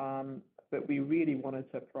 But we really wanted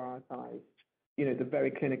to prioritize, the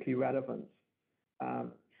very clinically relevant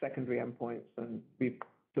secondary endpoints, and we've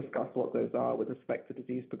discussed what those are with respect to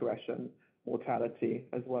disease progression, mortality,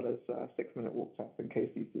 as well as 6-minute walk test and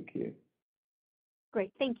KCCQ.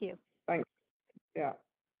 Great. Thank you. Thanks. Yeah.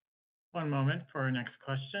 One moment for our next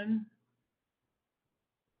question.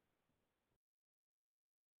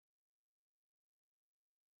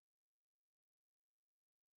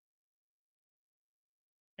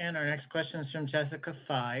 And our next question is from Jessica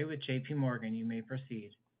Fye with JP Morgan. You may proceed.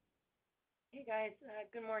 Hey guys,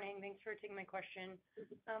 good morning. Thanks for taking my question.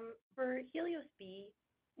 For Helios B,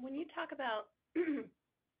 when you talk about any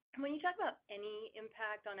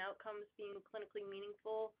impact on outcomes being clinically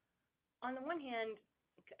meaningful, on the one hand,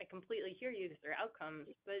 I completely hear you because they're outcomes,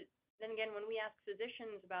 but then again, when we ask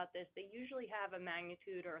physicians about this, they usually have a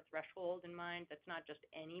magnitude or a threshold in mind that's not just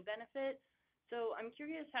any benefit. So I'm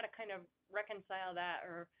curious how to kind of reconcile that,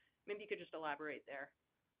 or maybe you could just elaborate there.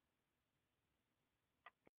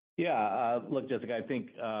 Yeah, look, Jessica, I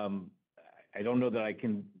think I don't know that I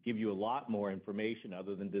can give you a lot more information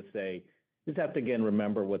other than to say, just have to again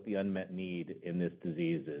remember what the unmet need in this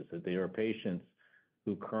disease is. That there are patients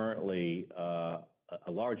who currently, a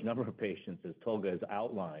large number of patients, as Tolga has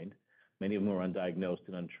outlined, many of them are undiagnosed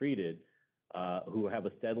and untreated, who have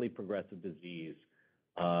a steadily progressive disease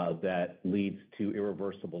that leads to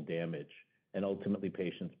irreversible damage, and ultimately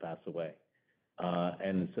patients pass away.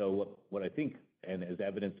 And so what I think, and as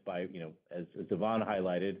evidenced by, as Yvonne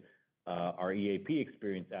highlighted, our EAP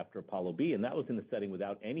experience after Apollo B, and that was in the setting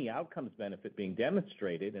without any outcomes benefit being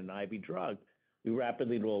demonstrated in an IV drug. We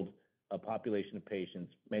rapidly enrolled a population of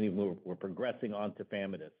patients, many of whom were progressing on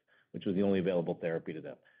tafamidis, which was the only available therapy to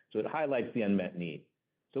them. So it highlights the unmet need.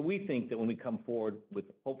 So we think that when we come forward with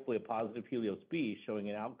hopefully a positive Helios B showing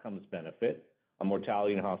an outcomes benefit on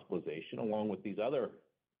mortality and hospitalization, along with these other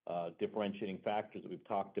differentiating factors that we've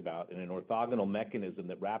talked about, in an orthogonal mechanism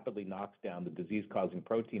that rapidly knocks down the disease-causing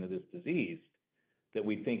protein of this disease, that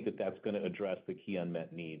we think that that's going to address the key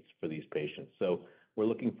unmet needs for these patients. So we're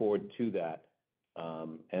looking forward to that,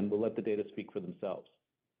 and we'll let the data speak for themselves.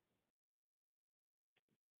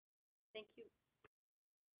 Thank you.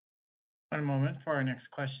 One moment for our next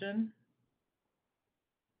question.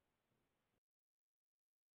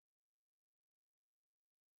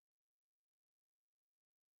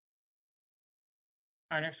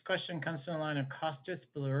 Our next question comes from the line of Kostas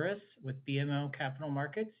Biliouris with BMO Capital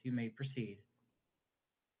Markets. You may proceed.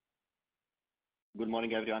 Good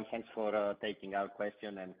morning, everyone. Thanks for taking our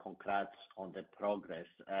question and congrats on the progress.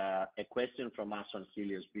 A question from us on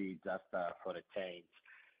Helios B, just for a change.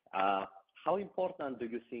 How important do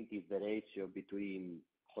you think is the ratio between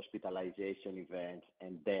hospitalization events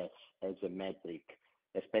and deaths as a metric,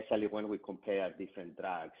 especially when we compare different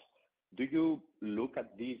drugs? Do you look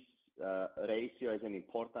at this ratio as an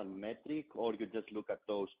important metric, or you just look at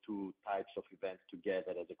those two types of events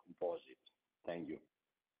together as a composite? Thank you.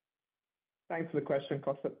 Thanks for the question,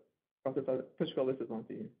 Kostas. Pushkal, this is on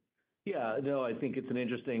to you. Yeah, no, I think it's an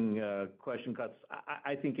interesting question, Kostas.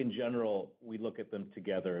 I think in general, we look at them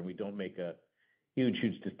together and we don't make a huge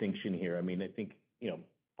distinction here. I mean, I think,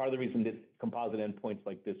 part of the reason that composite endpoints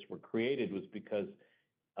like this were created was because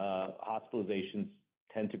hospitalizations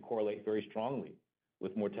tend to correlate very strongly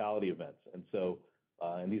with mortality events. And so,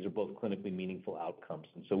 and these are both clinically meaningful outcomes.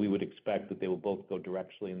 And so we would expect that they will both go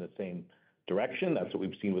directionally in the same direction. That's what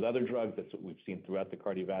we've seen with other drugs. That's what we've seen throughout the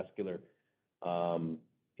cardiovascular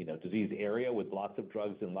disease area with lots of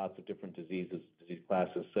drugs and lots of different disease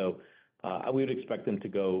classes. So we would expect them to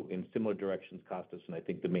go in similar directions, Kostas, and I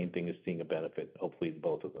think the main thing is seeing a benefit, hopefully in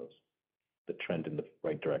both of those, the trend in the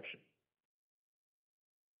right direction.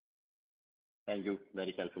 Thank you.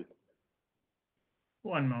 Very helpful.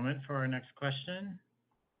 One moment for our next question.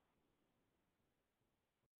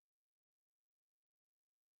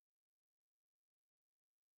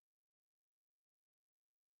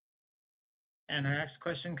 And our next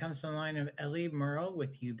question comes from the line of Ellie Merle with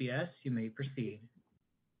UBS. You may proceed.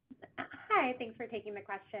 Hi, thanks for taking the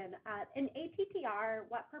question. In ATTR,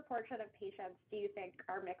 what proportion of patients do you think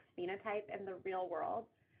are mixed phenotype in the real world?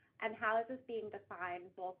 And how is this being defined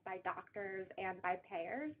both by doctors and by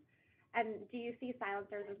payers? And do you see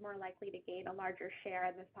silencers as more likely to gain a larger share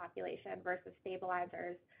in this population versus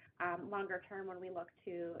stabilizers longer term when we look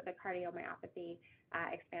to the cardiomyopathy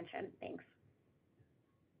expansion? Thanks.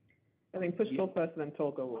 I think Pushkal first, and then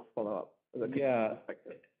Tolga will follow up. Yeah,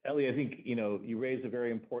 Ellie, I think, you raised a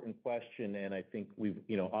very important question, and I think we've,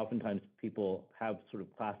 oftentimes people have sort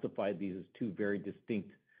of classified these as two very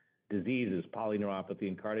distinct diseases, polyneuropathy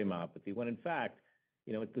and cardiomyopathy, when in fact,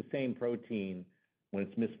 it's the same protein. When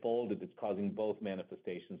it's misfolded, it's causing both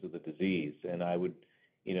manifestations of the disease. And I would,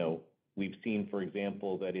 we've seen, for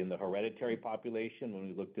example, that in the hereditary population, when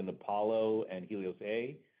we looked in Apollo and Helios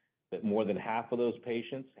A, that more than half of those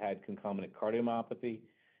patients had concomitant cardiomyopathy.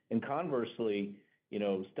 And conversely,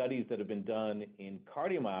 studies that have been done in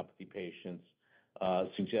cardiomyopathy patients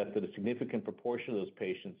suggest that a significant proportion of those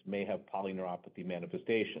patients may have polyneuropathy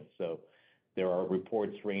manifestations. So there are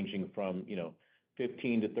reports ranging from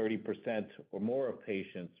 15 to 30% or more of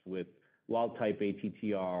patients with wild-type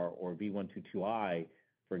ATTR or V122I,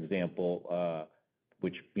 for example,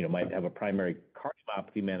 which might have a primary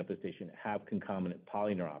cardiomyopathy manifestation, have concomitant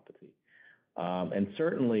polyneuropathy. And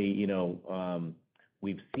certainly,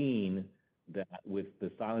 we've seen that with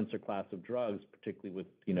the silencer class of drugs, particularly with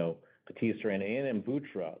patisiran and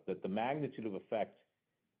Amvuttra, that the magnitude of effect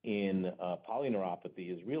in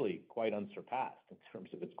polyneuropathy is really quite unsurpassed in terms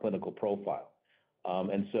of its clinical profile.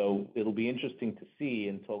 And so it'll be interesting to see,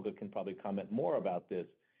 and Tolga can probably comment more about this,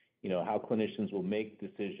 how clinicians will make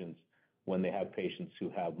decisions when they have patients who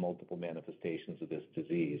have multiple manifestations of this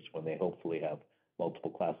disease, when they hopefully have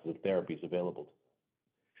multiple classes of therapies available to them.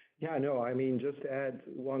 Yeah, no, I mean, just to add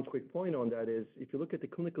one quick point on that is, if you look at the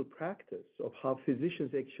clinical practice of how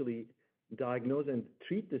physicians actually diagnose and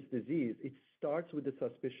treat this disease, it starts with the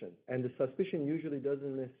suspicion. And the suspicion usually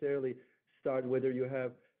doesn't necessarily start whether you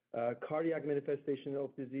have cardiac manifestation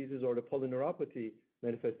of diseases or the polyneuropathy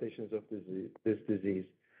manifestations of this disease.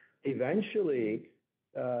 Eventually,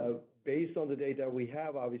 based on the data we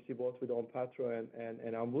have, obviously, both with Onpattro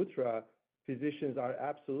and Amvuttra, physicians are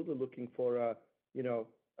absolutely looking for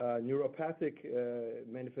neuropathic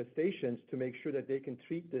manifestations to make sure that they can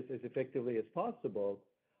treat this as effectively as possible.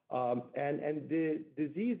 And the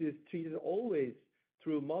disease is treated always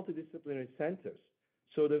through multidisciplinary centers.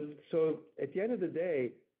 So at the end of the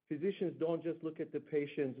day, physicians don't just look at the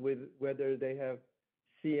patients with whether they have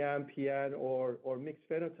CM, PN, or mixed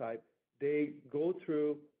phenotype. They go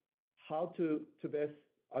through how to best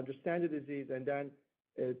understand the disease and then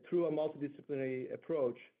through a multidisciplinary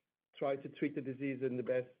approach, try to treat the disease in the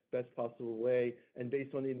best possible way and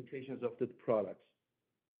based on the indications of the products.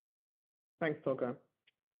 Thanks, Tolga.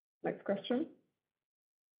 Next question.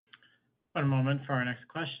 One moment for our next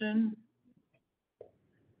question.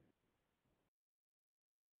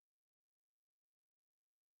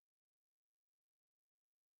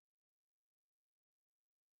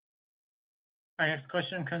 Our next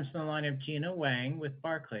question comes from the line of Gena Wang with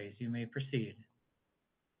Barclays. You may proceed.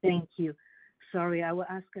 Thank you. Sorry, I will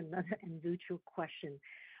ask another Amvuttra question.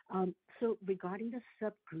 So regarding the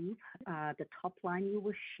subgroup, the top line you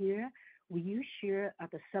will share, will you share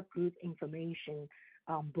the subgroup information,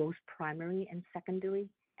 both primary and secondary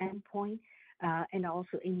endpoint? And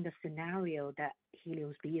also in the scenario that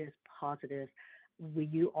HELIOS-B is positive, will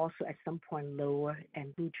you also at some point lower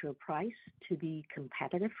Amvuttra price to be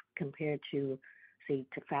competitive compared to, say,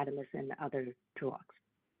 tafamidis and other drugs?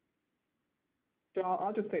 So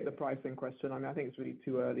I'll just take the pricing question. I mean, I think it's really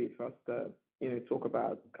too early for us to talk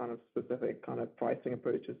about kind of specific kind of pricing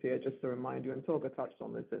approaches here. Just to remind you, and Tolga touched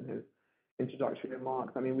on this in his introductory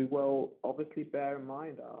remarks, I mean, we will obviously bear in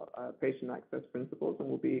mind our patient access principles, and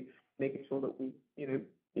we'll be making sure that we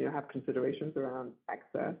have considerations around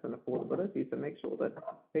access and affordability to make sure that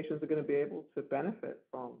patients are going to be able to benefit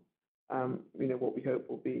from what we hope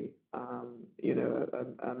will be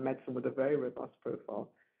a medicine with a very robust profile.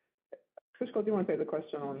 Pushkal, do you want to take the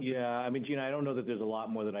question on? Yeah, I mean, Gina, I don't know that there's a lot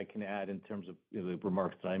more that I can add in terms of the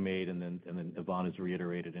remarks that I made, and then Yvonne has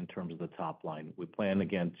reiterated in terms of the top line. We plan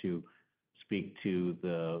again to speak to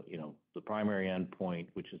the primary endpoint,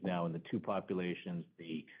 which is now in the two populations,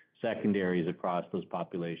 the secondaries across those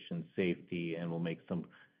populations, safety, and we'll make some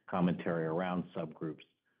commentary around subgroups.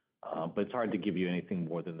 But it's hard to give you anything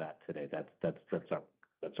more than that today.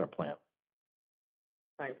 That's our plan.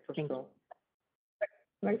 Thanks, Pushkal.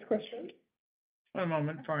 Next question. One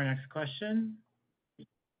moment for our next question.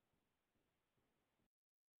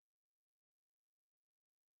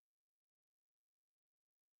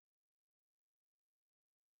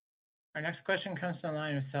 Our next question comes from the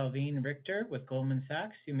line of Salveen Richter with Goldman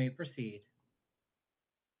Sachs. You may proceed.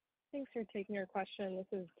 Thanks for taking our question.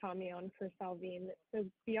 This is Tommy on for Salveen. So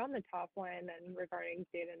beyond the top line and regarding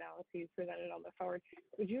data analyses presented on the forward,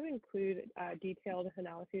 would you include detailed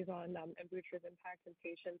analyses on Amvuttra's impact in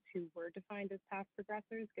patients who were defined as past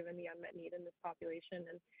progressors, given the unmet need in this population,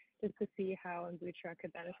 and just to see how Amvuttra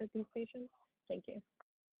could benefit these patients? Thank you.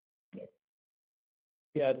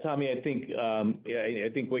 Yeah, Tommy, I think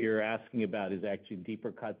what you're asking about is actually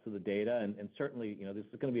deeper cuts of the data, and certainly, this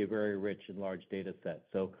is going to be a very rich and large data set.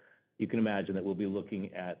 So you can imagine that we'll be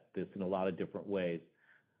looking at this in a lot of different ways.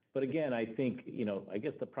 But again, I think, I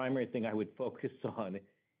guess the primary thing I would focus on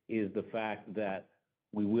is the fact that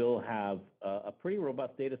we will have a pretty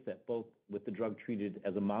robust data set, both with the drug treated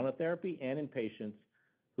as a monotherapy and in patients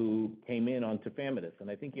who came in on tafamidis. And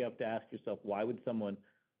I think you have to ask yourself, why would someone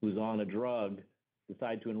who's on a drug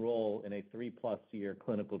decide to enroll in a 3+ year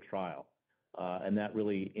clinical trial. And that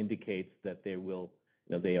really indicates that they will,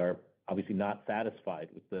 they are obviously not satisfied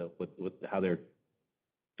with how they're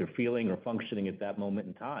feeling or functioning at that moment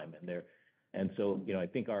in time. And so, I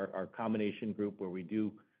think our combination group, where we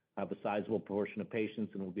do have a sizable portion of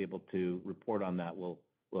patients and we'll be able to report on that, will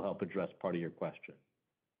help address part of your question.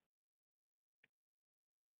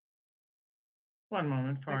 One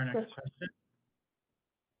moment for our next question.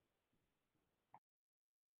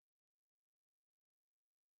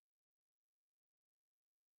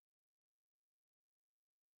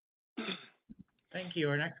 Thank you.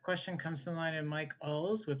 Our next question comes from the line of Mike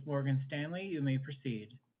Ulz with Morgan Stanley. You may proceed.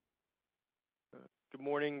 Good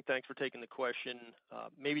morning. Thanks for taking the question.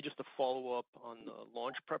 Maybe just a follow-up on the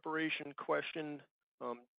launch preparation question.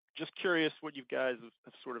 Just curious what you guys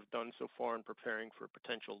have sort of done so far in preparing for a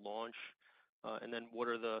potential launch, and then what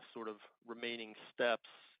are the sort of remaining steps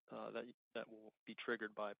that will be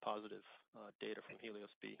triggered by positive data from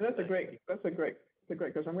HELIOS-B? That's a great question.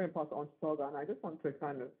 I'm going to pass it on to Tolga, and I just want to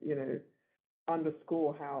kind of,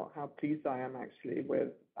 underscore how pleased I am actually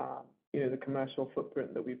with, the commercial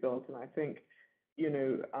footprint that we built. And I think,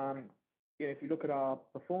 if you look at our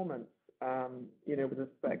performance, with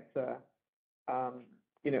respect to,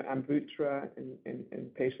 Amvuttra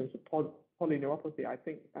in patients with polyneuropathy, I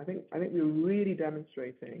think we're really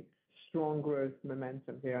demonstrating strong growth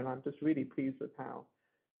momentum here. And I'm just really pleased with how,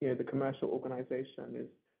 the commercial organization is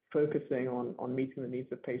focusing on meeting the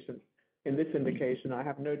needs of patients in this indication. I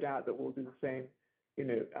have no doubt that we'll do the same,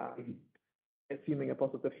 assuming a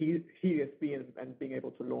positive HELIOS-B and being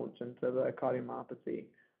able to launch into the cardiomyopathy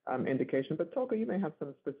indication. But Tolga, you may have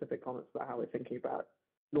some specific comments about how we're thinking about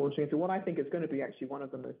launching into what I think is going to be actually one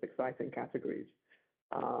of the most exciting categories.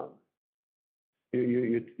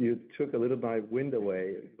 You took a little of my wind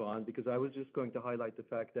away, Yvonne, because I was just going to highlight the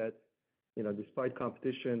fact that, despite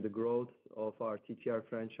competition, the growth of our TTR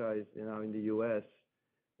franchise now in the U.S.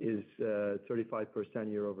 is 35%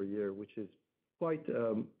 year over year, which is quite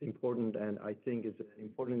important, and I think is an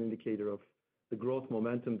important indicator of the growth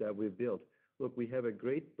momentum that we've built. Look, we have a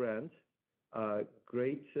great brand,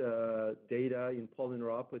 great data in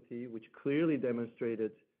polyneuropathy, which clearly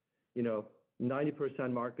demonstrated,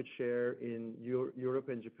 90% market share in Europe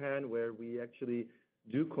and Japan, where we actually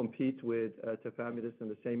do compete with tafamidis in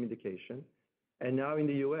the same indication. And now in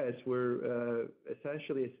the U.S., we're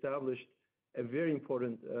essentially established a very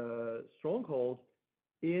important stronghold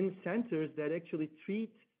in centers that actually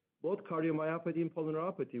treat both cardiomyopathy and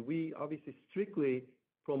polyneuropathy. We obviously strictly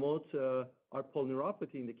promote our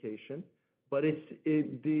polyneuropathy indication, but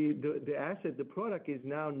the product is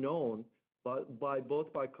now known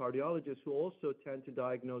by cardiologists, who also tend to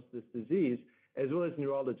diagnose this disease, as well as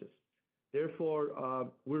neurologists.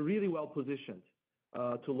 Therefore, we're really well positioned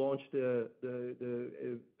to launch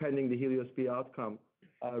pending the HELIOS-B outcome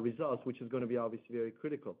results, which is going to be obviously very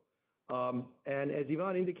critical. And as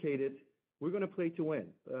Yvonne indicated, we're going to play to win.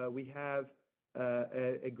 We have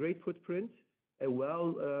a great footprint, a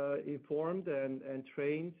well-informed and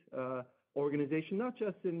trained organization, not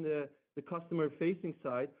just in the customer-facing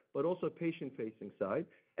side, but also patient-facing side.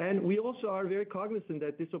 And we also are very cognizant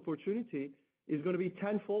that this opportunity is going to be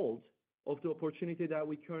tenfold of the opportunity that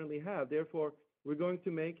we currently have. Therefore, we're going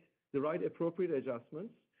to make the right appropriate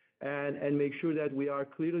adjustments and make sure that we are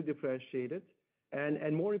clearly differentiated,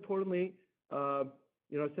 and more importantly,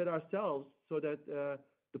 set ourselves so that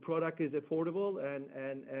the product is affordable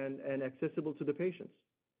and accessible to the patients.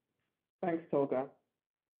 Thanks, Tolga.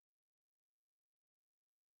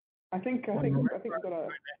 I think we've got a.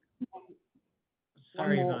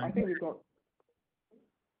 Sorry, Yvonne. I think we've got.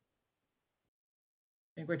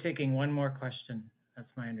 I think we're taking one more question. That's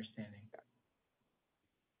my understanding.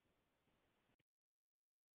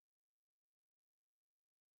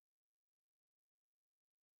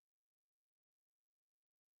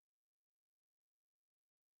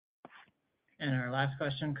 And our last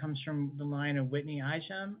question comes from the line of Whitney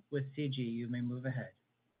Ijem with CG. You may move ahead.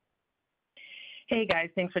 Hey, guys.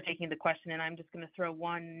 Thanks for taking the question. And I'm just going to throw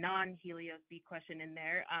one non-HELIOS-B question in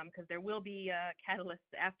there because there will be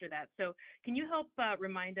catalysts after that. So can you help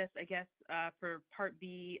remind us, I guess, for Part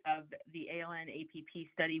B of the ALN-APP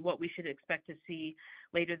study, what we should expect to see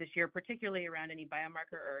later this year, particularly around any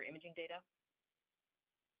biomarker or imaging data?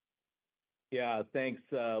 Yeah, thanks,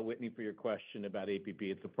 Whitney, for your question about APP.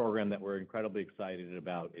 It's a program that we're incredibly excited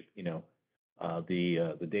about.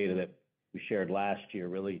 The data that we shared last year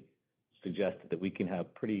really suggested that we can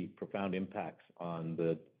have pretty profound impacts on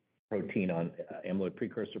the protein, on amyloid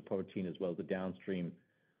precursor protein, as well as the downstream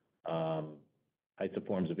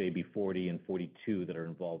isoforms of AB40 and 42 that are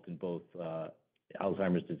involved in both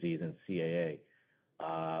Alzheimer's disease and CAA.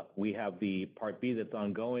 We have the Part B that's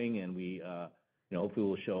ongoing, and we hopefully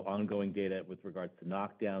will show ongoing data with regards to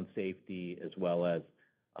knockdown safety as well as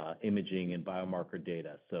imaging and biomarker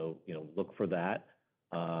data. So, look for that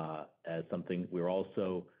as something. We're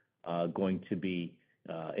also going to be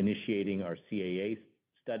initiating our CAA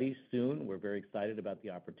study soon. We're very excited about the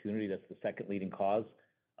opportunity. That's the second leading cause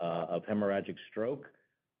of hemorrhagic stroke,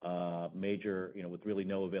 major, with really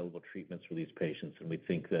no available treatments for these patients. And we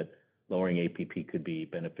think that lowering APP could be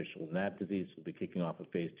beneficial in that disease. We'll be kicking off a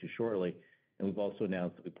phase 2 shortly. And we've also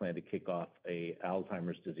announced that we plan to kick off a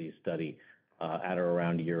Alzheimer's disease study at or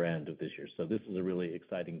around year-end of this year. So this is a really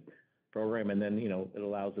exciting program. And then, it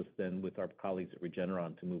allows us then with our colleagues at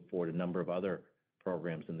Regeneron to move forward a number of other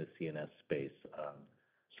programs in the CNS space.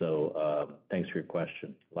 Thanks for your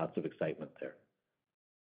question. Lots of excitement there.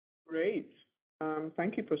 Great.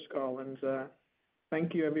 Thank you, Pushkal, and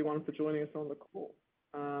thank you everyone for joining us on the call.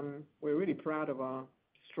 We're really proud of our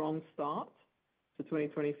strong start to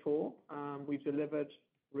 2024. We've delivered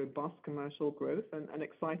robust commercial growth and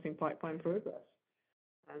exciting pipeline progress.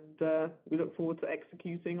 And we look forward to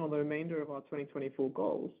executing on the remainder of our 2024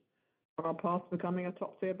 goals on our path to becoming a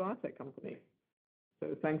top-tier biotech company.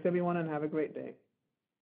 So thanks, everyone, and have a great day.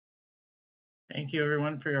 Thank you,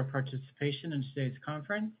 everyone, for your participation in today's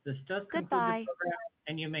conference. This does conclude the program,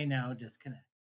 and you may now disconnect.